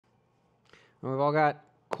And we've all got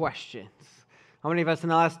questions. How many of us in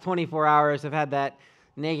the last 24 hours have had that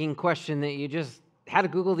nagging question that you just had to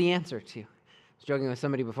Google the answer to? I was joking with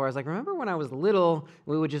somebody before. I was like, remember when I was little,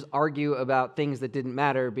 we would just argue about things that didn't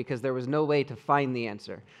matter because there was no way to find the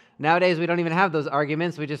answer. Nowadays, we don't even have those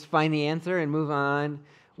arguments. We just find the answer and move on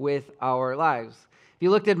with our lives. If you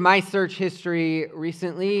looked at my search history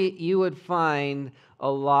recently, you would find a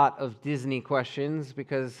lot of Disney questions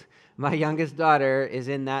because my youngest daughter is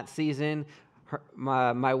in that season.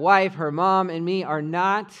 My wife, her mom, and me are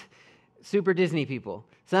not super Disney people.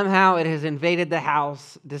 Somehow it has invaded the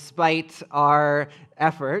house despite our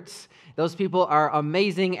efforts. Those people are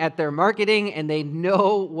amazing at their marketing and they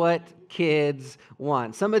know what kids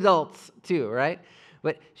want. Some adults too, right?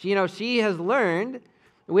 But she has learned.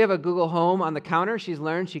 We have a Google Home on the counter. She's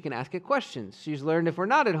learned she can ask it questions. She's learned if we're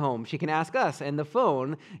not at home, she can ask us, and the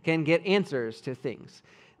phone can get answers to things.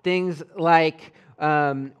 Things like,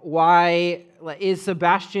 why is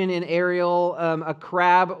Sebastian and Ariel a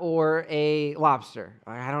crab or a lobster?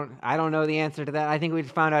 I don't know the answer to that. I think we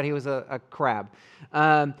found out he was a crab.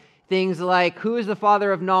 Things like, who is the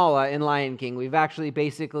father of Nala in Lion King? We've actually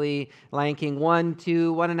basically, Lion King 1,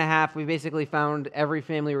 2, 1.5, we basically found every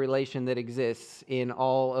family relation that exists in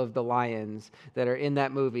all of the lions that are in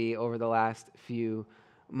that movie over the last few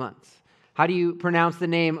months. How do you pronounce the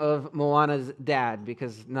name of Moana's dad?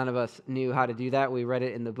 Because none of us knew how to do that. We read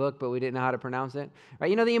it in the book, but we didn't know how to pronounce it.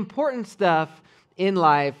 Right? The important stuff in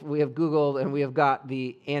life we have Googled and we have got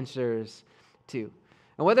the answers to.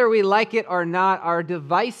 And whether we like it or not, our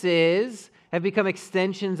devices have become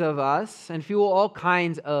extensions of us and fuel all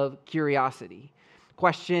kinds of curiosity.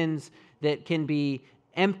 Questions that can be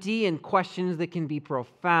empty and questions that can be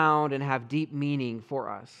profound and have deep meaning for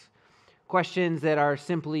us. Questions that are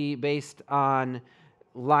simply based on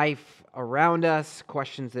life around us,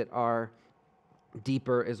 questions that are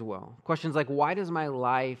deeper as well. Questions like, why does my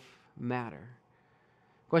life matter?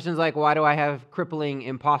 Questions like, why do I have crippling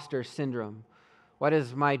imposter syndrome? Why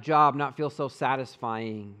does my job not feel so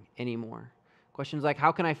satisfying anymore? Questions like,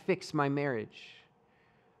 how can I fix my marriage?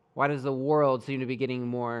 Why does the world seem to be getting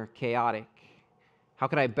more chaotic? How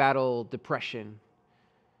can I battle depression?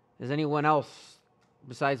 Is anyone else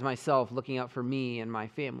besides myself looking out for me and my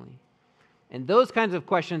family? And those kinds of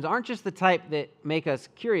questions aren't just the type that make us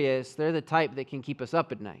curious, they're the type that can keep us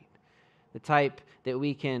up at night. The type that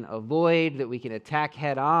we can avoid, that we can attack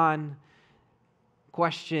head on.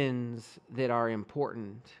 Questions that are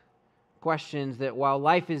important. Questions that while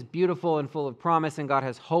life is beautiful and full of promise and God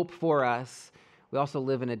has hope for us, we also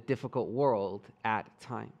live in a difficult world at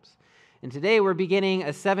times. And today we're beginning a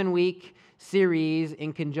 7-week series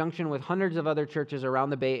in conjunction with hundreds of other churches around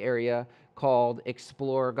the Bay Area called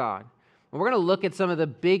Explore God. And we're going to look at some of the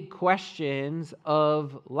big questions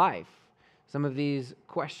of life, some of these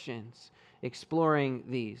questions, exploring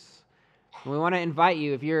these. And we want to invite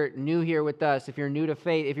you, if you're new here with us, if you're new to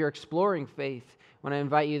faith, if you're exploring faith, I want to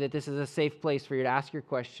invite you that this is a safe place for you to ask your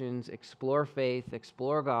questions, explore faith,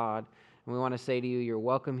 explore God, and we want to say to you, you're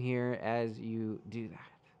welcome here as you do that.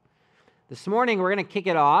 This morning, we're going to kick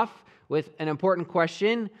it off with an important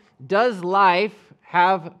question. Does life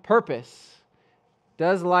have purpose?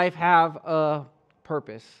 Does life have a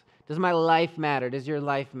purpose? Does my life matter? Does your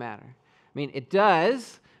life matter? I mean, it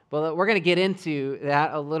does, but we're going to get into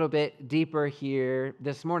that a little bit deeper here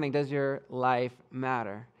this morning. Does your life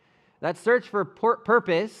matter? That search for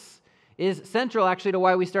purpose is central actually to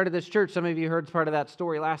why we started this church. Some of you heard part of that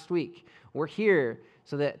story last week. We're here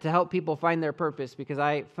so that to help people find their purpose, because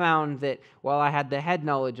I found that while I had the head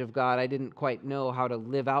knowledge of God, I didn't quite know how to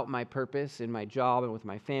live out my purpose in my job and with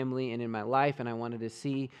my family and in my life, and I wanted to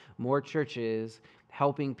see more churches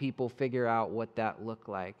helping people figure out what that looked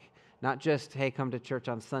like. Not just, hey, come to church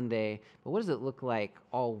on Sunday, but what does it look like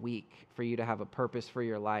all week for you to have a purpose for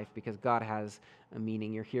your life? Because God has a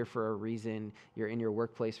meaning. You're here for a reason. You're in your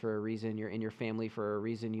workplace for a reason. You're in your family for a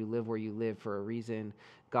reason. You live where you live for a reason.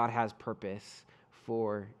 God has purpose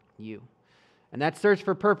for you. And that search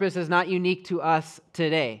for purpose is not unique to us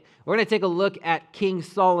today. We're going to take a look at King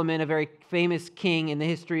Solomon, a very famous king in the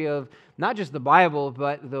history of not just the Bible,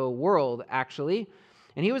 but the world, actually.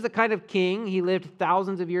 And he was the kind of king, he lived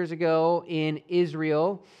thousands of years ago in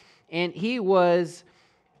Israel, and he was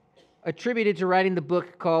attributed to writing the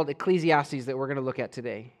book called Ecclesiastes that we're going to look at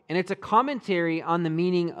today. And it's a commentary on the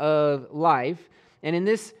meaning of life. And in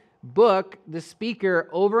this book, the speaker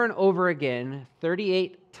over and over again,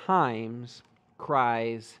 38 times,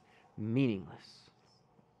 cries, meaningless.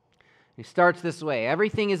 He starts this way: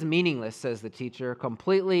 everything is meaningless, says the teacher,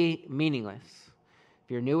 completely meaningless. If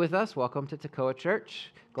If you're new with us, welcome to Tekoa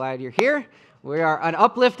Church. Glad you're here. We are an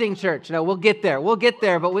uplifting church. Now, we'll get there,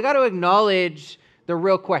 but we got to acknowledge the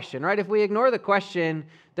real question, right? If we ignore the question,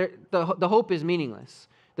 the hope is meaningless.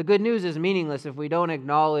 The good news is meaningless if we don't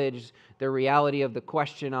acknowledge the reality of the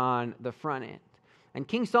question on the front end. And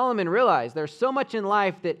King Solomon realized there's so much in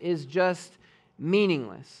life that is just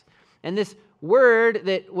meaningless. And this word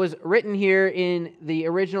that was written here in the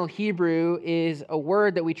original Hebrew is a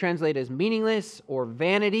word that we translate as meaningless or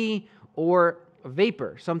vanity or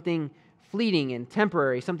vapor, something fleeting and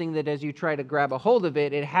temporary, something that as you try to grab a hold of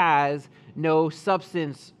it, it has no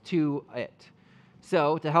substance to it.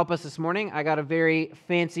 So to help us this morning, I got a very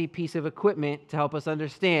fancy piece of equipment to help us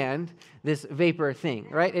understand this vapor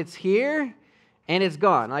thing, right? It's here and it's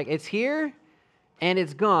gone. Like it's here and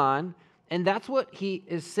it's gone. And that's what he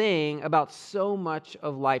is saying about so much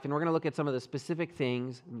of life. And we're going to look at some of the specific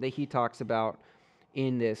things that he talks about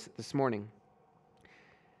in this morning.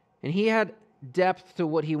 And he had depth to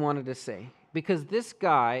what he wanted to say. Because this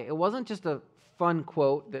guy, it wasn't just a fun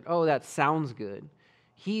quote that, oh, that sounds good.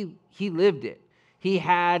 He lived it. He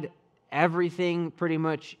had everything pretty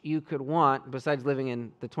much you could want besides living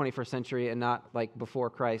in the 21st century and not like before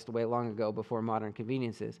Christ, way long ago, before modern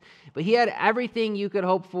conveniences. But he had everything you could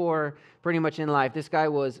hope for pretty much in life. This guy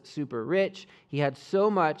was super rich. He had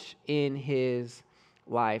so much in his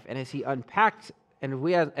life. And as he unpacked, and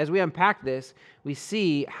as we unpack this, we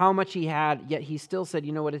see how much he had, yet he still said,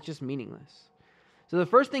 you know what, it's just meaningless. So the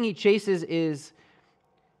first thing he chases is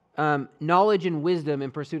knowledge and wisdom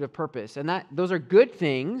in pursuit of purpose. And those are good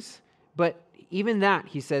things, but even that,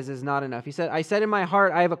 he says, is not enough. He said, I said in my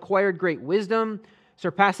heart, I have acquired great wisdom,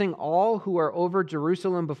 surpassing all who are over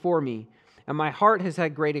Jerusalem before me. And my heart has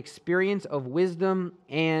had great experience of wisdom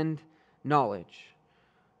and knowledge.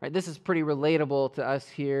 Right, this is pretty relatable to us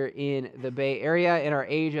here in the Bay Area in our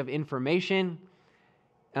age of information.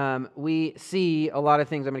 We see a lot of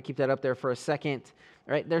things. I'm going to keep that up there for a second.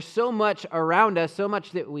 Right? There's so much around us, so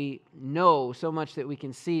much that we know, so much that we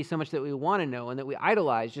can see, so much that we want to know, and that we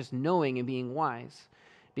idolize just knowing and being wise,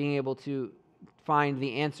 being able to find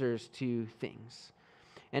the answers to things.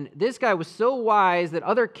 And this guy was so wise that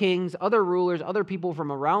other kings, other rulers, other people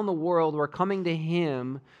from around the world were coming to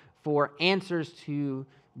him for answers to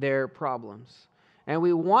their problems. And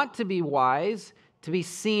we want to be wise, to be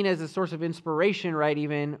seen as a source of inspiration, right,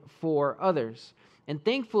 even for others. And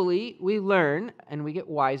thankfully, we learn and we get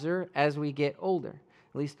wiser as we get older.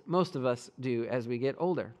 At least most of us do as we get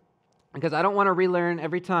older. Because I don't want to relearn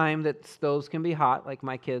every time that stoves can be hot, like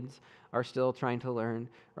my kids are still trying to learn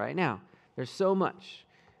right now. There's so much.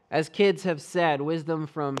 As kids have said, wisdom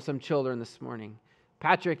from some children this morning.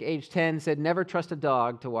 Patrick, age 10, said, never trust a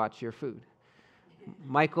dog to watch your food.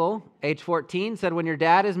 Michael, age 14, said, when your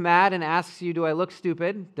dad is mad and asks you, do I look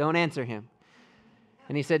stupid? Don't answer him.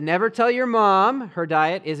 And he said, never tell your mom her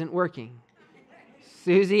diet isn't working.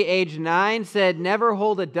 Susie, age 9, said, never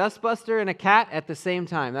hold a dustbuster and a cat at the same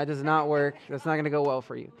time. That does not work. That's not going to go well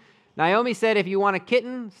for you. Naomi said, if you want a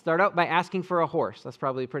kitten, start out by asking for a horse. That's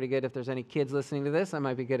probably pretty good if there's any kids listening to this. That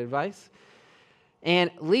might be good advice.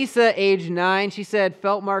 And Lisa, age 9, she said,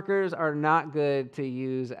 felt markers are not good to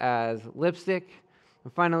use as lipstick.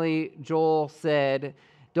 And finally, Joel said,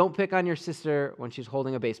 don't pick on your sister when she's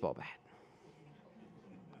holding a baseball bat.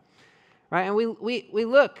 Right? And we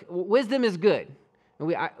look, wisdom is good.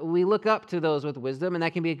 And we look up to those with wisdom, and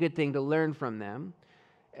that can be a good thing to learn from them.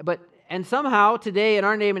 And somehow today in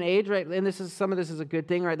our name and age, right, and some of this is a good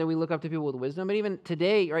thing, right, that we look up to people with wisdom, but even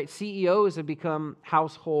today, right, CEOs have become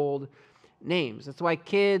household names. That's why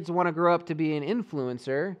kids want to grow up to be an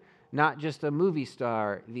influencer, not just a movie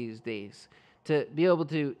star these days, to be able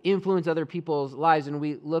to influence other people's lives, and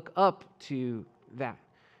we look up to that,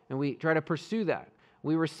 and we try to pursue that.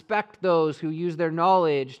 We respect those who use their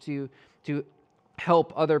knowledge to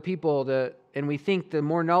help other people, and we think the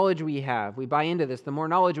more knowledge we have, we buy into this, the more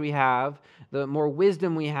knowledge we have, the more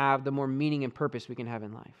wisdom we have, the more meaning and purpose we can have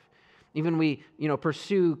in life. Even we,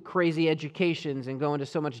 pursue crazy educations and go into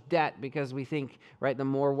so much debt because we think, right, the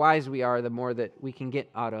more wise we are, the more that we can get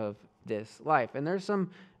out of this life. And there's some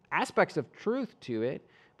aspects of truth to it,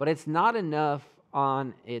 but it's not enough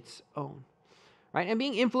on its own, right? And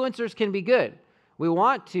being influencers can be good. We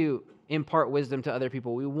want to impart wisdom to other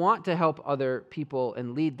people. We want to help other people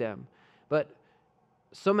and lead them. But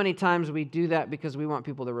so many times we do that because we want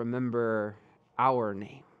people to remember our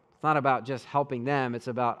name. It's not about just helping them. It's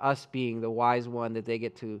about us being the wise one that they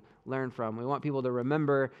get to learn from. We want people to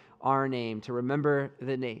remember our name, to remember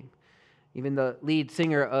the name. Even the lead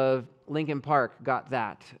singer of Lincoln Park got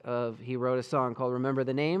that. He wrote a song called Remember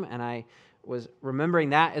the Name, and I was remembering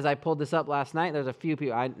that as I pulled this up last night. There's a few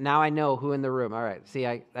people. Now I know who in the room. All right. See,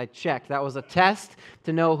 I checked. That was a test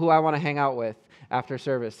to know who I want to hang out with after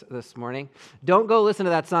service this morning. Don't go listen to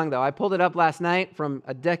that song, though. I pulled it up last night from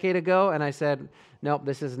a decade ago, and I said, nope,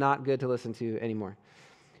 this is not good to listen to anymore.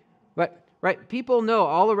 But, right, people know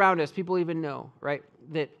all around us, people even know, right,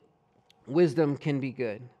 that wisdom can be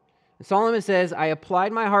good. And Solomon says, I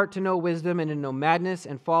applied my heart to know wisdom, and in no madness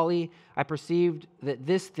and folly, I perceived that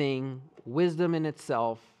this thing, wisdom in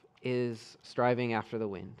itself, is striving after the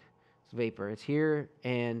wind. It's vapor. It's here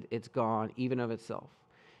and it's gone, even of itself.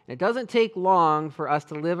 And it doesn't take long for us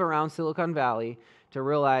to live around Silicon Valley to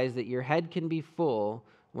realize that your head can be full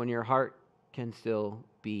when your heart can still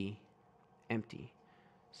be empty.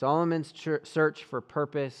 Solomon's search for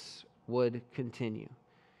purpose would continue.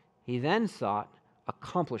 He then sought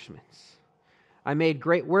accomplishments. I made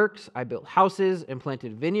great works. I built houses and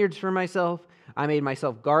planted vineyards for myself. I made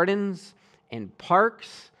myself gardens and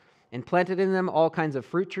parks and planted in them all kinds of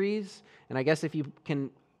fruit trees. And I guess if you can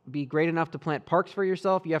be great enough to plant parks for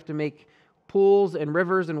yourself, you have to make pools and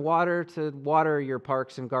rivers and water to water your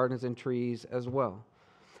parks and gardens and trees as well.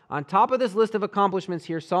 On top of this list of accomplishments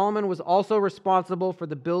here, Solomon was also responsible for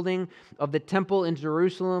the building of the temple in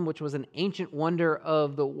Jerusalem, which was an ancient wonder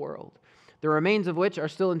of the world, the remains of which are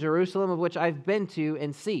still in Jerusalem, of which I've been to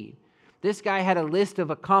and seen. This guy had a list of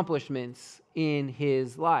accomplishments in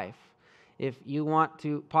his life. If you want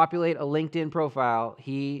to populate a LinkedIn profile,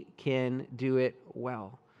 he can do it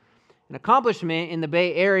well. An accomplishment in the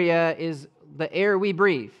Bay Area is the air we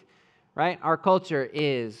breathe, right? Our culture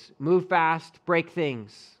is move fast, break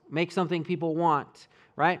things, make something people want,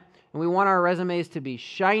 right? And we want our resumes to be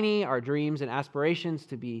shiny, our dreams and aspirations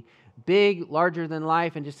to be big, larger than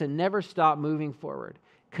life, and just to never stop moving forward.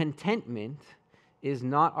 Contentment is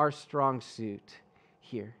not our strong suit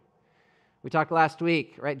here. We talked last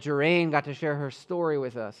week, right? Jeraine got to share her story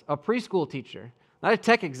with us. A preschool teacher, not a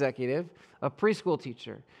tech executive, a preschool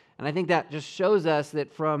teacher. And I think that just shows us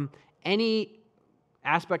that from any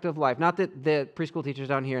aspect of life, not that the preschool teachers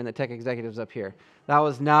down here and the tech executives up here, that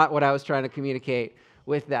was not what I was trying to communicate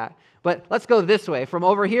with that. But let's go this way, from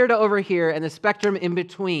over here to over here and the spectrum in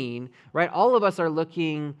between, right? All of us are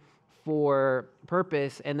looking for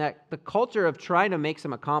purpose, and that the culture of trying to make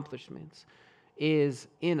some accomplishments is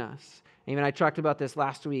in us. Even I talked about this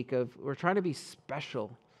last week of we're trying to be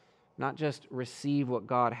special, not just receive what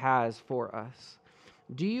God has for us.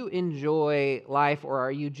 Do you enjoy life, or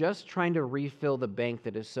are you just trying to refill the bank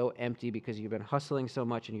that is so empty because you've been hustling so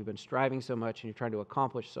much and you've been striving so much and you're trying to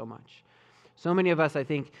accomplish so much? So many of us, I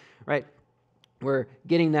think, right, we're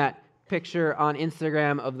getting that picture on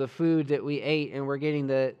Instagram of the food that we ate, and we're getting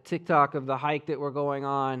the TikTok of the hike that we're going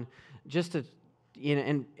on just to,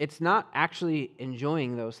 and it's not actually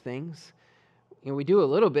enjoying those things. We do a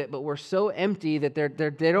little bit, but we're so empty that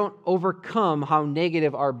they don't overcome how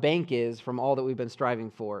negative our bank is from all that we've been striving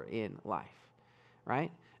for in life,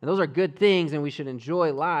 right? And those are good things, and we should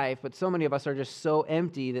enjoy life, but so many of us are just so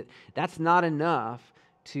empty that that's not enough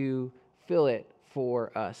to fill it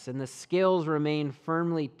for us. And the scales remain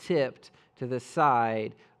firmly tipped to the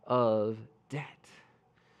side of debt,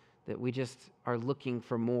 that we just are looking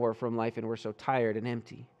for more from life, and we're so tired and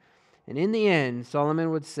empty. And in the end, Solomon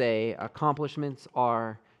would say, accomplishments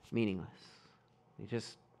are meaningless. They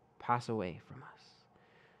just pass away from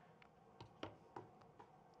us.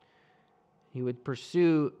 He would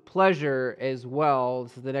pursue pleasure as well.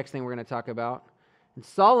 This is the next thing we're going to talk about. And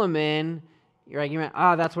Solomon,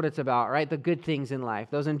 that's what it's about, right? The good things in life,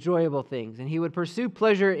 those enjoyable things. And he would pursue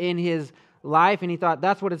pleasure in his life, and he thought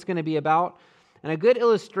that's what it's going to be about. And a good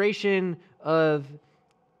illustration of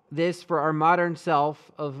this for our modern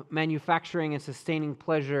self of manufacturing and sustaining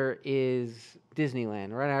pleasure is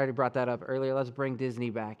Disneyland, right? I already brought that up earlier. Let's bring Disney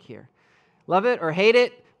back here. Love it or hate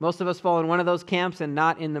it? Most of us fall in one of those camps and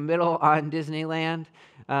not in the middle on Disneyland.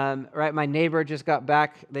 Right? My neighbor just got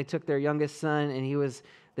back. They took their youngest son, and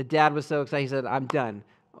the dad was so excited. He said, I'm done.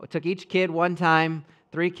 I took each kid one time,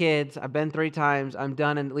 3 kids. I've been 3 times. I'm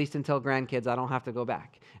done, at least until grandkids. I don't have to go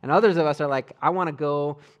back. And others of us are like, I want to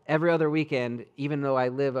go every other weekend, even though I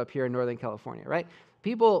live up here in Northern California, right?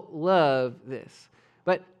 People love this.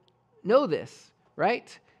 But know this,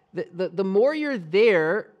 right? The more you're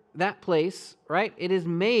there, that place, right, it is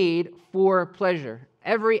made for pleasure.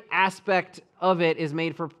 Every aspect of it is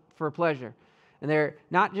made for pleasure. And they're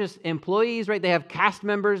not just employees, right? They have cast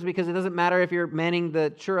members, because it doesn't matter if you're manning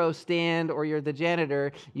the churro stand or you're the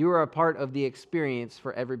janitor. You are a part of the experience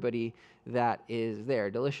for everybody that is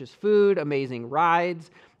there. Delicious food, amazing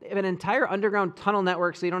rides. They have an entire underground tunnel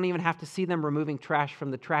network, so you don't even have to see them removing trash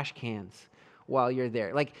from the trash cans while you're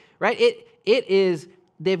there. Right? It is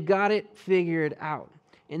they've got it figured out.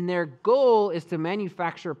 And their goal is to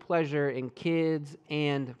manufacture pleasure in kids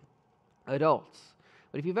and adults.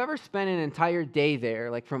 But if you've ever spent an entire day there,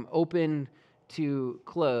 like from open to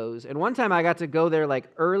close, and one time I got to go there like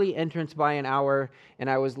early entrance by an hour, and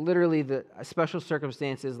I was literally the special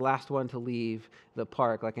circumstances last one to leave the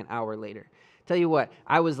park like an hour later. Tell you what,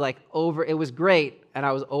 I was like over, it was great, and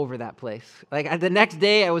I was over that place. Like the next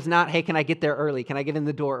day, I was not, hey, can I get there early? Can I get in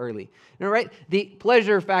the door early? You know, right? The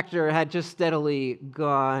pleasure factor had just steadily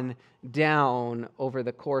gone down over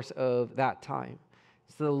the course of that time.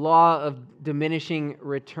 It's the law of diminishing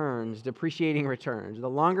returns, depreciating returns. The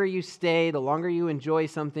longer you stay, the longer you enjoy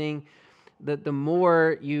something, the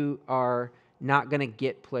more you are not going to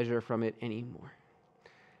get pleasure from it anymore.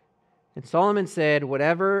 And Solomon said,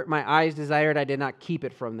 whatever my eyes desired, I did not keep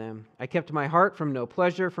it from them. I kept my heart from no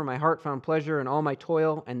pleasure, for my heart found pleasure in all my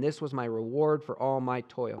toil, and this was my reward for all my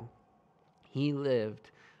toil. He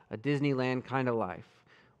lived a Disneyland kind of life.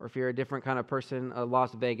 Or if you're a different kind of person, a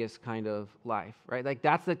Las Vegas kind of life, right? Like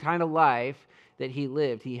that's the kind of life that he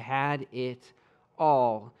lived. He had it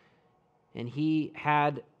all. And he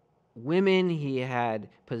had women, he had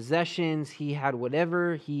possessions, he had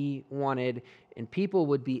whatever he wanted, and people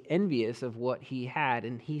would be envious of what he had.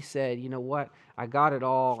 And he said, you know what? I got it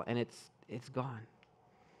all, and it's gone.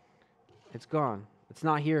 It's gone. It's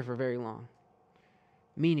not here for very long.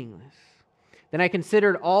 Meaningless. Then I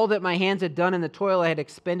considered all that my hands had done and the toil I had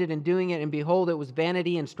expended in doing it, and behold, it was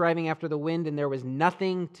vanity and striving after the wind, and there was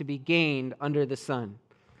nothing to be gained under the sun.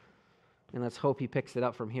 And let's hope he picks it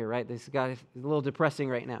up from here, right? This guy is a little depressing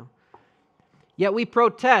right now. Yet we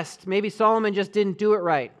protest. Maybe Solomon just didn't do it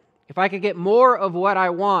right. If I could get more of what I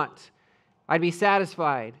want, I'd be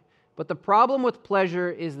satisfied. But the problem with pleasure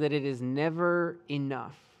is that it is never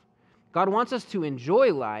enough. God wants us to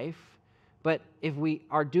enjoy life, but if we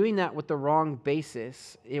are doing that with the wrong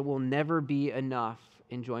basis, it will never be enough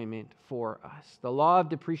enjoyment for us. The law of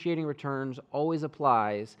depreciating returns always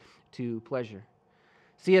applies to pleasure.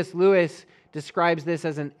 C.S. Lewis describes this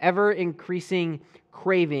as an ever-increasing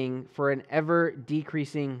craving for an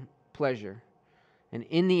ever-decreasing pleasure. And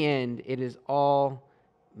in the end, it is all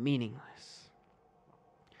meaningless.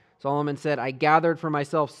 Solomon said, I gathered for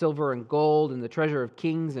myself silver and gold and the treasure of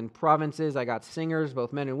kings and provinces. I got singers,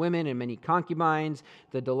 both men and women, and many concubines,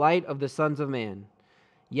 the delight of the sons of man.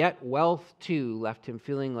 Yet wealth, too, left him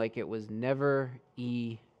feeling like it was never enough.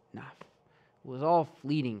 It was all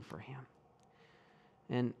fleeting for him.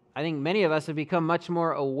 And I think many of us have become much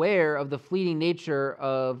more aware of the fleeting nature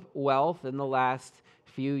of wealth in the last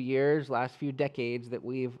few years, last few decades that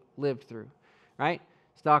we've lived through, right?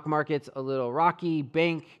 Stock market's a little rocky.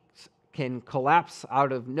 Banks can collapse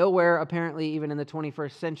out of nowhere, apparently, even in the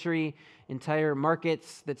 21st century. Entire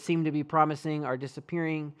markets that seem to be promising are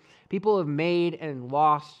disappearing. People have made and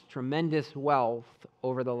lost tremendous wealth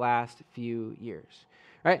over the last few years.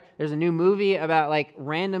 Right? There's a new movie about like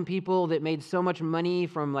random people that made so much money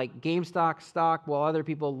from like GameStop stock while other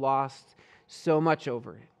people lost so much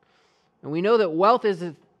over it. And we know that wealth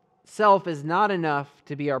itself is not enough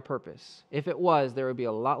to be our purpose. If it was, there would be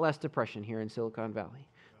a lot less depression here in Silicon Valley.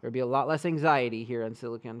 There would be a lot less anxiety here in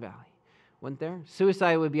Silicon Valley. Wouldn't there?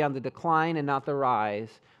 Suicide would be on the decline and not the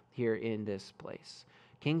rise here in this place.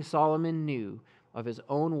 King Solomon knew of his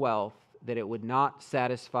own wealth that it would not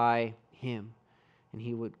satisfy him. And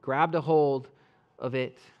he would grab a hold of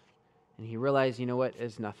it, and he realized, you know what,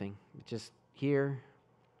 it's nothing. It's just here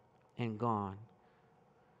and gone.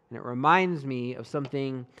 And it reminds me of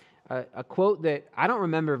something, a quote that I don't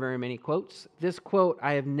remember very many quotes. This quote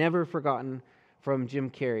I have never forgotten from Jim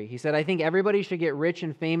Carrey. He said, I think everybody should get rich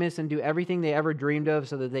and famous and do everything they ever dreamed of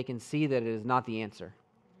so that they can see that it is not the answer.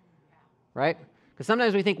 Right? Because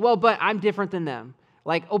sometimes we think, well, but I'm different than them.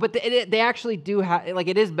 Like, oh, but they actually do have, like,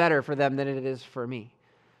 it is better for them than it is for me.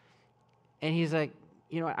 And he's like,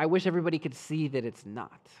 you know, I wish everybody could see that it's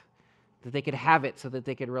not. That they could have it so that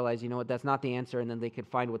they could realize, you know what, that's not the answer, and then they could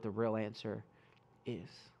find what the real answer is.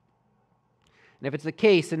 And if it's the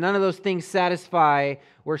case and none of those things satisfy,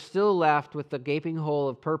 we're still left with the gaping hole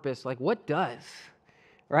of purpose. Like, what does?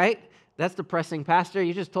 Right? That's depressing, Pastor.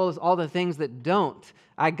 You just told us all the things that don't.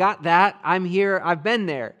 I got that. I'm here. I've been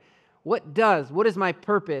there. What does? What is my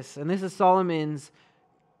purpose? And this is Solomon's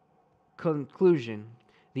conclusion.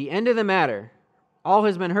 The end of the matter, all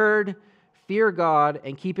has been heard. Fear God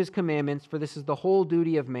and keep his commandments, for this is the whole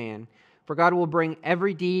duty of man. For God will bring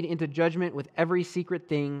every deed into judgment with every secret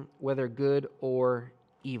thing, whether good or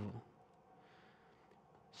evil.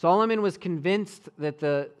 Solomon was convinced that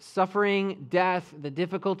the suffering, death, the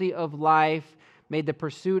difficulty of life made the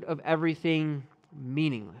pursuit of everything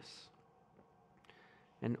meaningless.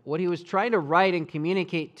 And what he was trying to write and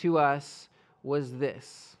communicate to us was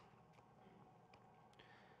this: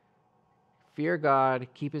 fear God,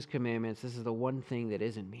 keep his commandments. This is the one thing that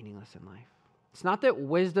isn't meaningless in life. It's not that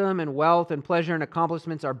wisdom and wealth and pleasure and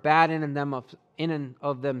accomplishments are bad in and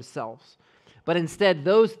of themselves, but instead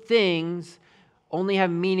those things only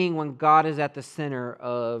have meaning when God is at the center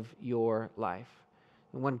of your life.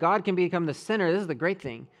 And when God can become the center, this is the great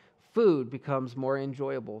thing. Food becomes more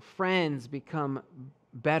enjoyable. Friends become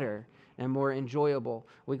better and more enjoyable.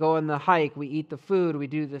 We go on the hike, we eat the food, we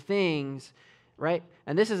do the things, right?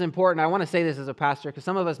 And this is important. I want to say this as a pastor because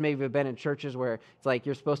some of us maybe have been in churches where it's like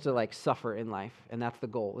you're supposed to like suffer in life, and that's the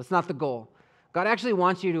goal. It's not the goal. God actually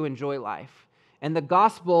wants you to enjoy life. And the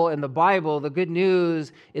gospel and the Bible, the good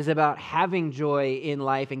news, is about having joy in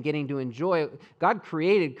life and getting to enjoy. God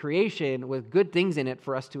created creation with good things in it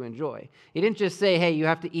for us to enjoy. He didn't just say, hey, you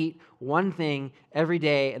have to eat one thing every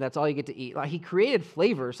day and that's all you get to eat. He created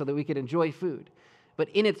flavor so that we could enjoy food. But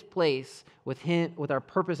in its place, with him, with our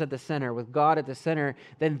purpose at the center, with God at the center,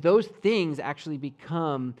 then those things actually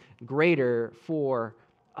become greater for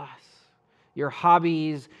us. Your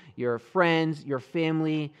hobbies, your friends, your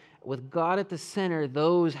family, with God at the center,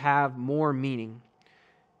 those have more meaning.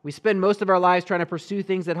 We spend most of our lives trying to pursue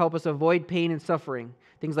things that help us avoid pain and suffering,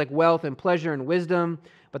 things like wealth and pleasure and wisdom.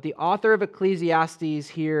 But the author of Ecclesiastes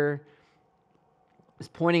here is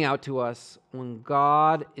pointing out to us when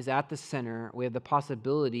God is at the center, we have the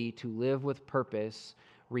possibility to live with purpose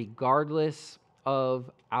regardless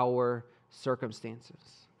of our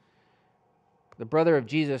circumstances. The brother of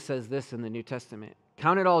Jesus says this in the New Testament: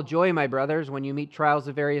 "Count it all joy, my brothers, when you meet trials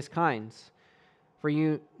of various kinds. For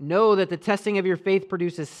you know that the testing of your faith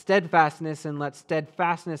produces steadfastness, and let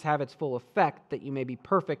steadfastness have its full effect, that you may be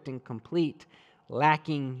perfect and complete,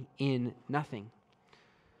 lacking in nothing."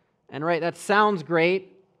 And right, that sounds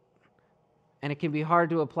great, and it can be hard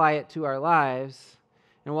to apply it to our lives.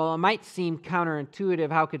 And while it might seem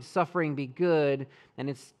counterintuitive, how could suffering be good?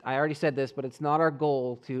 And I already said this, but it's not our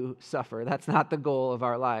goal to suffer. That's not the goal of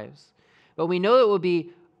our lives. But we know it will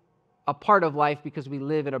be a part of life because we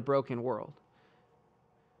live in a broken world.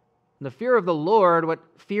 And the fear of the Lord,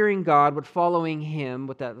 fearing God, following Him,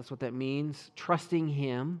 that's what that means, trusting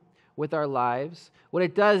Him with our lives. What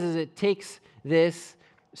it does is it takes this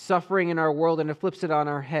suffering in our world and it flips it on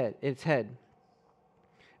its head.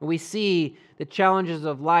 And we see the challenges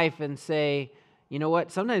of life and say, you know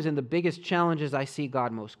what? Sometimes in the biggest challenges, I see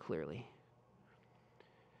God most clearly.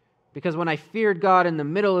 Because when I feared God in the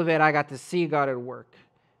middle of it, I got to see God at work.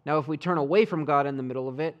 Now, if we turn away from God in the middle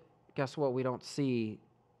of it, guess what? We don't see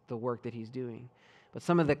the work that He's doing. But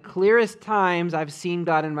some of the clearest times I've seen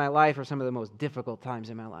God in my life are some of the most difficult times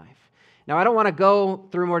in my life. Now, I don't want to go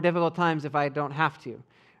through more difficult times if I don't have to.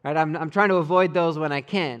 Right? I'm trying to avoid those when I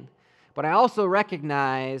can. But I also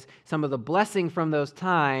recognize some of the blessing from those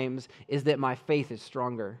times is that my faith is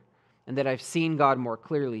stronger and that I've seen God more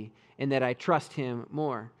clearly and that I trust Him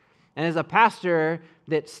more. And as a pastor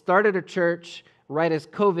that started a church right as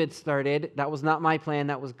COVID started, that was not my plan,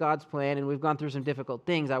 that was God's plan, and we've gone through some difficult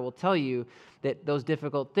things. I will tell you that those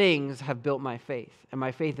difficult things have built my faith, and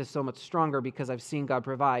my faith is so much stronger because I've seen God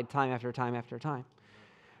provide time after time after time.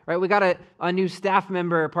 Right? We got a new staff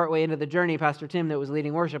member partway into the journey, Pastor Tim, that was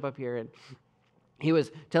leading worship up here, and he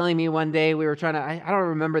was telling me one day we were trying to, I don't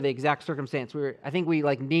remember the exact circumstance. I think we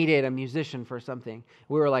needed a musician for something.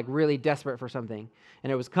 We were really desperate for something,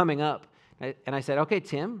 and it was coming up. And I said, okay,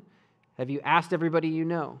 Tim, have you asked everybody you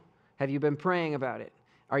know? Have you been praying about it?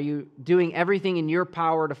 Are you doing everything in your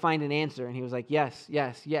power to find an answer? And he was like, yes,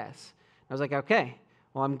 yes, yes. I was like, okay,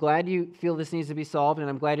 well, I'm glad you feel this needs to be solved, and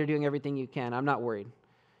I'm glad you're doing everything you can. I'm not worried.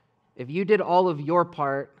 If you did all of your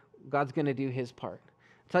part, God's going to do His part.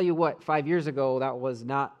 I'll tell you what, 5 years ago, that was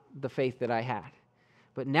not the faith that I had.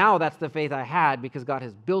 But now that's the faith I had because God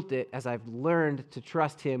has built it as I've learned to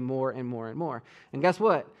trust Him more and more and more. And guess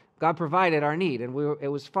what? God provided our need, and it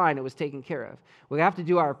was fine. It was taken care of. We have to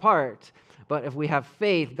do our part, but if we have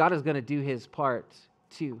faith, God is going to do His part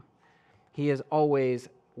too. He is always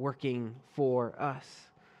working for us.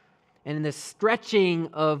 And the stretching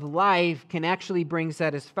of life can actually bring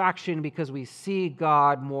satisfaction because we see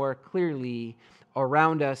God more clearly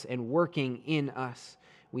around us and working in us.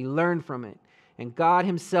 We learn from it. And God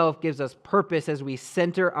Himself gives us purpose as we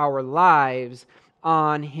center our lives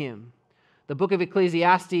on Him. The book of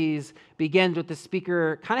Ecclesiastes begins with the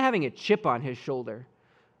speaker kind of having a chip on his shoulder,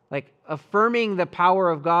 affirming the power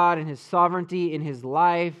of God and His sovereignty in his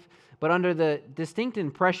life, but under the distinct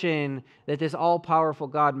impression that this all-powerful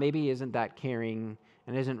God maybe isn't that caring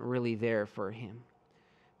and isn't really there for him.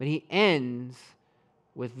 But he ends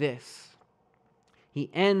with this. He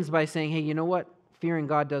ends by saying, hey, you know what? fearing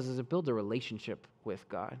God does is it builds a relationship with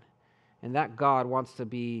God. And that God wants to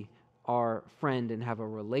be our friend and have a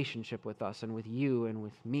relationship with us and with you and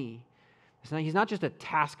with me. He's not just a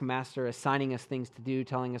taskmaster assigning us things to do,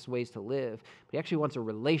 telling us ways to live, but he actually wants a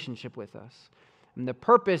relationship with us. And the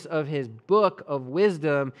purpose of his book of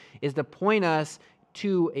wisdom is to point us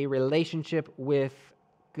to a relationship with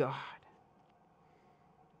God.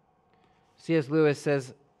 C.S. Lewis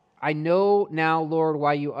says, I know now, Lord,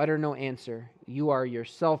 why you utter no answer. You are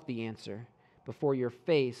yourself the answer. Before your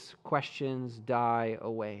face, questions die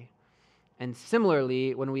away. And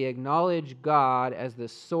similarly, when we acknowledge God as the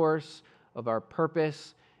source of our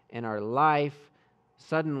purpose and our life,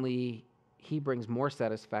 suddenly he brings more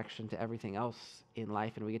satisfaction to everything else in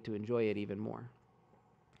life, and we get to enjoy it even more.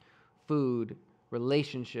 Food,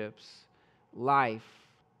 relationships, life,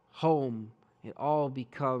 home, it all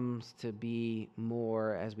becomes to be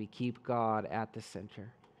more as we keep God at the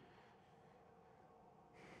center.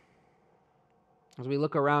 As we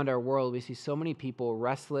look around our world, we see so many people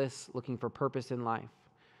restless, looking for purpose in life.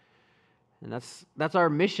 And that's our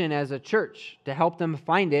mission as a church, to help them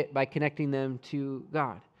find it by connecting them to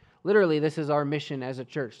God. Literally, this is our mission as a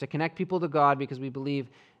church, to connect people to God because we believe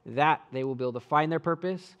that they will be able to find their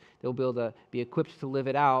purpose. They'll be able to be equipped to live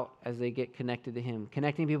it out as they get connected to him.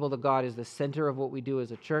 Connecting people to God is the center of what we do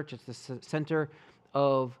as a church. It's the center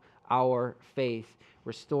of our faith,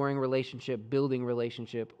 restoring relationship, building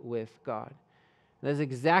relationship with God. That is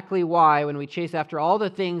exactly why when we chase after all the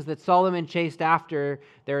things that Solomon chased after,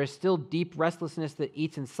 there is still deep restlessness that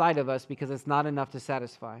eats inside of us because it's not enough to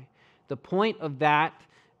satisfy. The point of that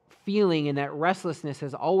feeling and that restlessness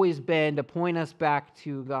has always been to point us back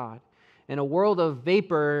to God. In a world of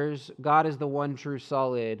vapors, God is the one true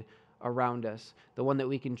solid around us, the one that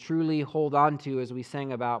we can truly hold on to, as we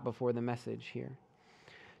sang about before the message here.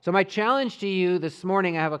 So my challenge to you this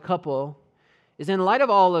morning, I have a couple, is in light of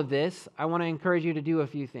all of this, I want to encourage you to do a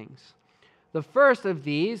few things. The first of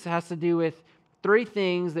these has to do with three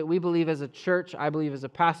things that we believe as a church, I believe as a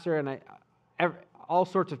pastor, and all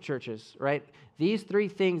sorts of churches, right? These three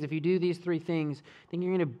things, if you do these three things, then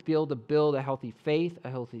you're going to be able to build a healthy faith, a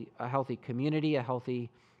healthy community, a healthy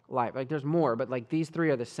life. Like there's more, but like these three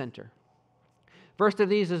are the center. First of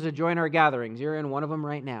these is to join our gatherings. You're in one of them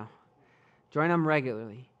right now. Join them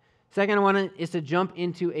regularly. Second one is to jump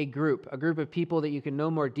into a group of people that you can know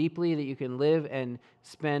more deeply, that you can live and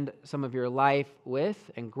spend some of your life with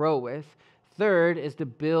and grow with. Third is to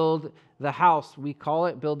build the house. We call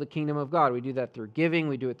it build the kingdom of God. We do that through giving.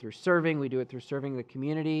 We do it through serving. We do it through serving the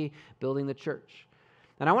community, building the church.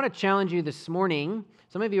 And I want to challenge you this morning.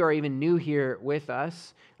 Some of you are even new here with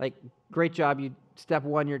us. Like, great job. Step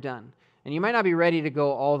one, you're done. And you might not be ready to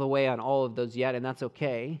go all the way on all of those yet, and that's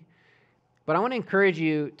okay. But I want to encourage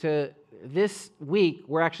you to, this week,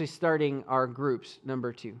 we're actually starting our groups,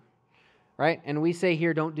 number 2, right? And we say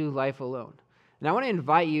here, don't do life alone. And I want to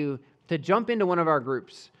invite you to jump into one of our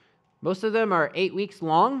groups. Most of them are 8 weeks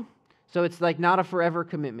long, so it's like not a forever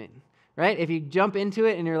commitment, right? If you jump into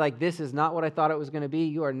it and you're like, this is not what I thought it was going to be,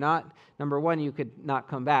 you are not, number one, you could not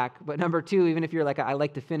come back. But number 2, even if you're like, I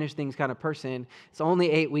like to finish things kind of person, it's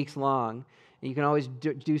only 8 weeks long. You can always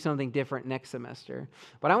do something different next semester.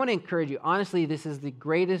 But I want to encourage you, honestly, this is the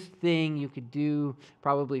greatest thing you could do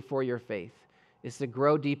probably for your faith, is to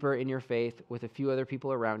grow deeper in your faith with a few other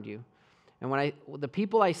people around you. And the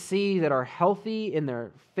people I see that are healthy in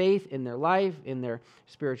their faith, in their life, in their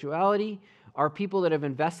spirituality, are people that have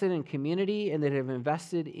invested in community and that have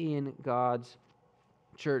invested in God's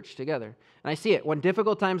church together. And I see it. When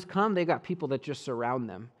difficult times come, they got people that just surround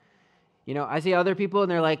them. You know, I see other people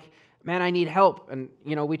and they're like, man, I need help. And,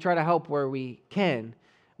 you know, we try to help where we can,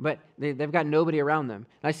 but they've got nobody around them.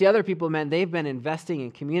 And I see other people, man, they've been investing in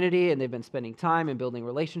community and they've been spending time and building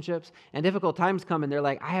relationships. And difficult times come and they're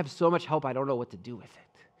like, I have so much help, I don't know what to do with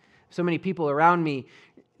it. So many people around me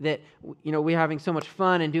that, you know, we're having so much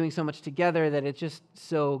fun and doing so much together that it's just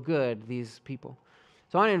so good, these people.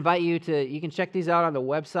 So I want to invite you you can check these out on the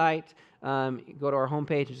website. Go to our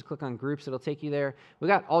homepage and just click on groups. It'll take you there. We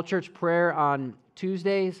got all church prayer on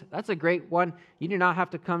Tuesdays. That's a great one. You do not have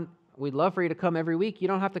to come. We'd love for you to come every week. You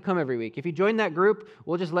don't have to come every week. If you join that group,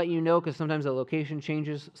 we'll just let you know because sometimes the location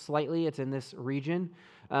changes slightly. It's in this region.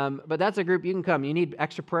 But that's a group you can come. You need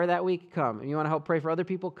extra prayer that week? Come. And you want to help pray for other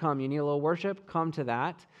people? Come. You need a little worship? Come to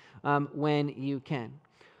that when you can.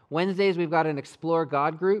 Wednesdays, we've got an Explore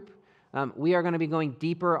God group. We are going to be going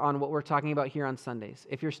deeper on what we're talking about here on Sundays.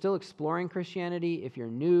 If you're still exploring Christianity, if you're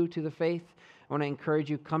new to the faith, I want to encourage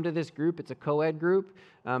you, come to this group. It's a co-ed group.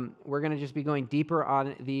 We're going to just be going deeper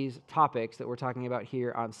on these topics that we're talking about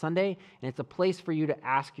here on Sunday, and it's a place for you to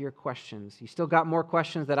ask your questions. You still got more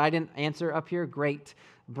questions that I didn't answer up here? Great.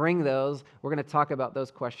 Bring those. We're going to talk about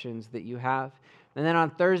those questions that you have. And then on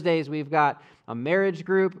Thursdays, we've got a marriage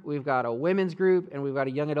group, we've got a women's group, and we've got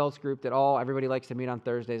a young adults group that everybody likes to meet on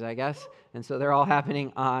Thursdays, I guess. And so they're all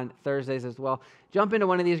happening on Thursdays as well. Jump into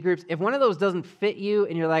one of these groups. If one of those doesn't fit you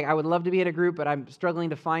and you're like, I would love to be in a group, but I'm struggling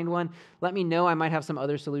to find one, let me know. I might have some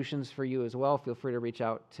other solutions for you as well. Feel free to reach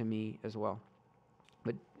out to me as well.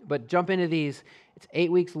 But jump into these. It's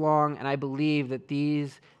 8 weeks long, and I believe that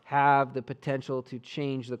these have the potential to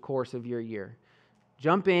change the course of your year.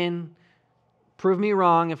 Jump in. Prove me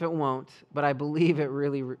wrong if it won't, but I believe it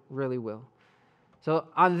really, really will. So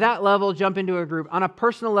on that level, jump into a group. On a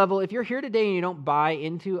personal level, if you're here today and you don't buy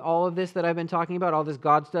into all of this that I've been talking about, all this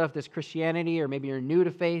God stuff, this Christianity, or maybe you're new to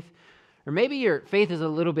faith, or maybe your faith is a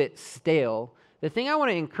little bit stale, the thing I want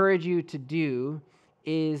to encourage you to do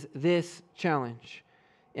is this challenge.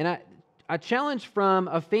 And a challenge from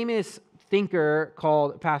a famous thinker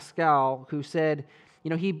called Pascal, who said,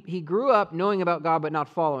 he grew up knowing about God but not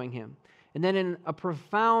following him. And then in a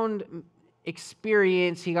profound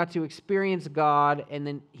experience, he got to experience God, and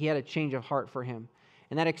then he had a change of heart for him.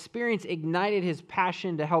 And that experience ignited his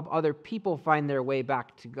passion to help other people find their way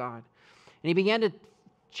back to God. And he began to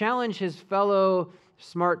challenge his fellow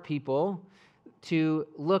smart people to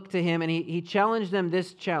look to him, and he challenged them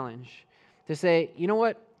this challenge, to say, you know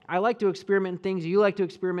what, I like to experiment in things, you like to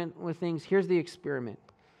experiment with things, here's the experiment.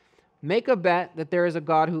 Make a bet that there is a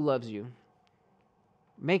God who loves you.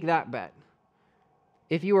 Make that bet.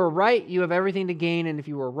 If you are right, you have everything to gain, and if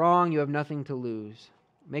you are wrong, you have nothing to lose.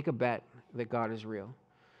 Make a bet that God is real.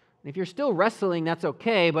 And if you're still wrestling, that's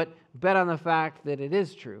okay, but bet on the fact that it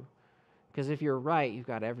is true. Because if you're right, you've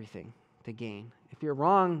got everything to gain. If you're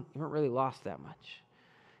wrong, you haven't really lost that much.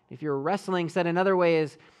 If you're wrestling, said another way,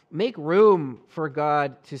 is make room for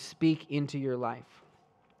God to speak into your life.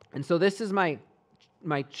 And so this is my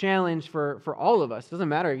challenge for all of us. It doesn't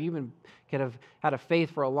matter if you've been kind of had a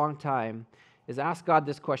faith for a long time, is ask God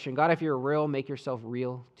this question. God, if you're real, make yourself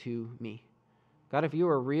real to me. God, if you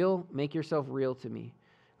are real, make yourself real to me.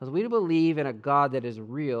 Because we believe in a God that is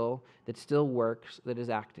real, that still works, that is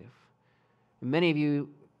active. And many of you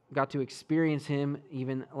got to experience him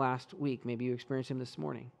even last week. Maybe you experienced him this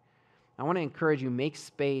morning. I want to encourage you, make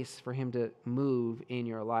space for him to move in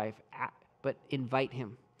your life, but invite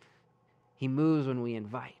him. He moves when we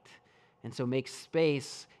invite. And so make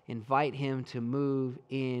space, invite him to move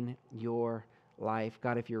in your life.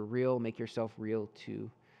 God, if you're real, make yourself real to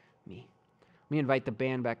me. Let me invite the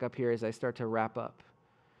band back up here as I start to wrap up.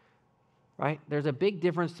 Right? There's a big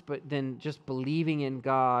difference than just believing in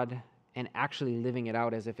God and actually living it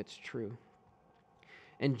out as if it's true.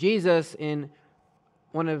 And Jesus, in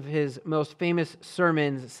one of his most famous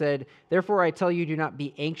sermons, said, "Therefore I tell you, do not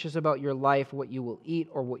be anxious about your life, what you will eat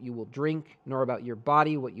or what you will drink, nor about your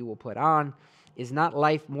body, what you will put on. Is not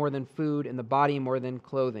life more than food, and the body more than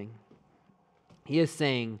clothing?" He is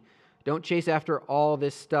saying, don't chase after all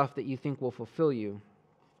this stuff that you think will fulfill you.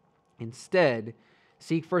 Instead,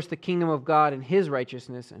 seek first the kingdom of God and his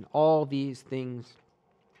righteousness, and all these things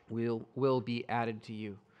will be added to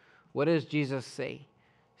you. What does Jesus say?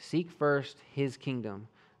 Seek first his kingdom,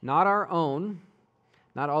 not our own,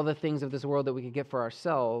 not all the things of this world that we could get for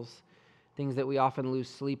ourselves, things that we often lose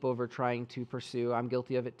sleep over trying to pursue. I'm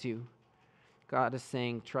guilty of it too. God is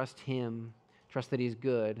saying, trust him, trust that he's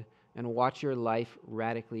good, and watch your life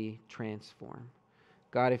radically transform.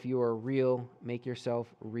 God, if you are real, make yourself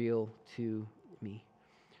real to me.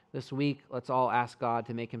 This week, let's all ask God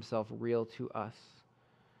to make himself real to us,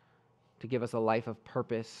 to give us a life of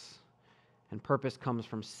purpose. And purpose comes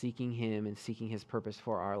from seeking him and seeking his purpose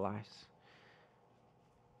for our lives.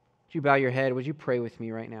 Would you bow your head? Would you pray with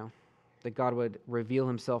me right now? That God would reveal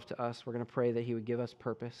himself to us. We're going to pray that he would give us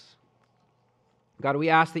purpose. God, we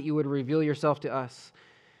ask that you would reveal yourself to us.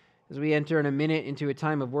 As we enter in a minute into a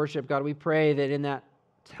time of worship, God, we pray that in that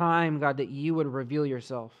time, God, that you would reveal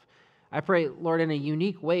yourself. I pray, Lord, in a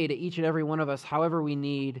unique way to each and every one of us, however we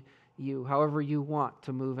need you, however you want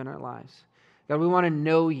to move in our lives. God, we want to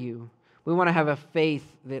know you. We want to have a faith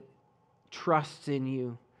that trusts in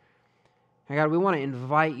you. And God, we want to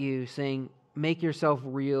invite you, saying, make yourself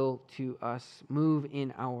real to us. Move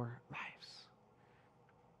in our lives.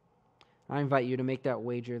 I invite you to make that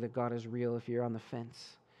wager that God is real if you're on the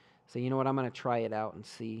fence. Say, you know what, I'm going to try it out and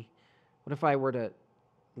see. What if I were to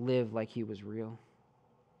live like he was real?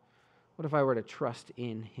 What if I were to trust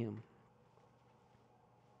in him?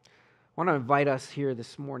 I want to invite us here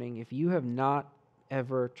this morning. If you have not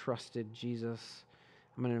ever trusted Jesus,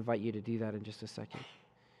 I'm going to invite you to do that in just a second.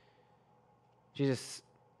 Jesus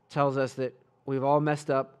tells us that we've all messed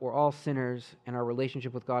up, we're all sinners, and our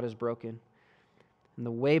relationship with God is broken. And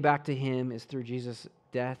the way back to him is through Jesus'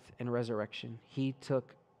 death and resurrection. He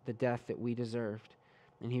took the death that we deserved,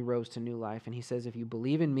 and he rose to new life. And he says, if you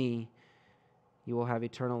believe in me, you will have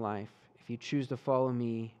eternal life. If you choose to follow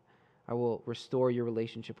me, I will restore your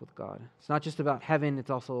relationship with God. It's not just about heaven, it's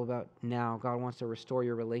also about now. God wants to restore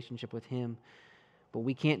your relationship with him, but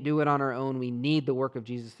we can't do it on our own. We need the work of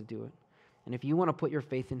Jesus to do it. And if you want to put your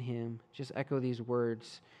faith in him, just echo these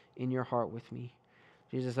words in your heart with me.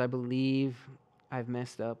 Jesus, I believe I've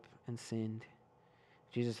messed up and sinned.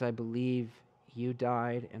 Jesus, I believe you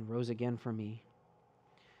died and rose again for me.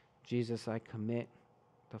 Jesus, I commit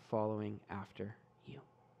to following after you.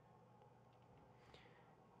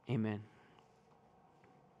 Amen.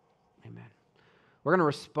 Amen. We're going to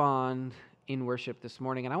respond in worship this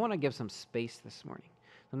morning, and I want to give some space this morning.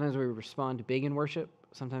 Sometimes we respond big in worship.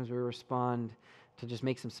 Sometimes we respond to just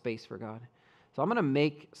make some space for God. So I'm going to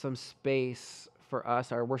make some space for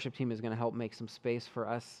us. Our worship team is going to help make some space for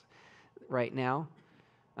us right now.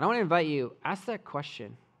 And I want to invite you, ask that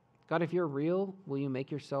question. God, if you're real, will you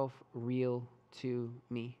make yourself real to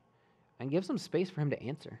me? And give some space for him to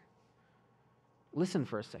answer. Listen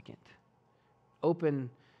for a second. Open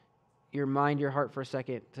your mind, your heart for a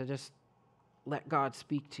second to just let God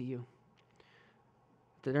speak to you.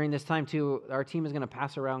 During this time, too, our team is going to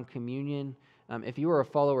pass around communion. If you are a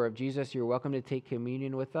follower of Jesus, you're welcome to take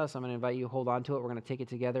communion with us. I'm going to invite you to hold on to it. We're going to take it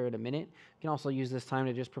together in a minute. You can also use this time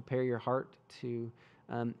to just prepare your heart to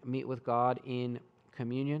meet with God in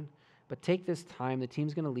communion. But take this time. The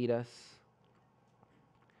team's going to lead us.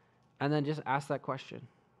 And then just ask that question.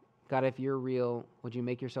 God, if you're real, would you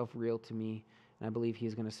make yourself real to me? And I believe he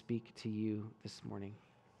is going to speak to you this morning.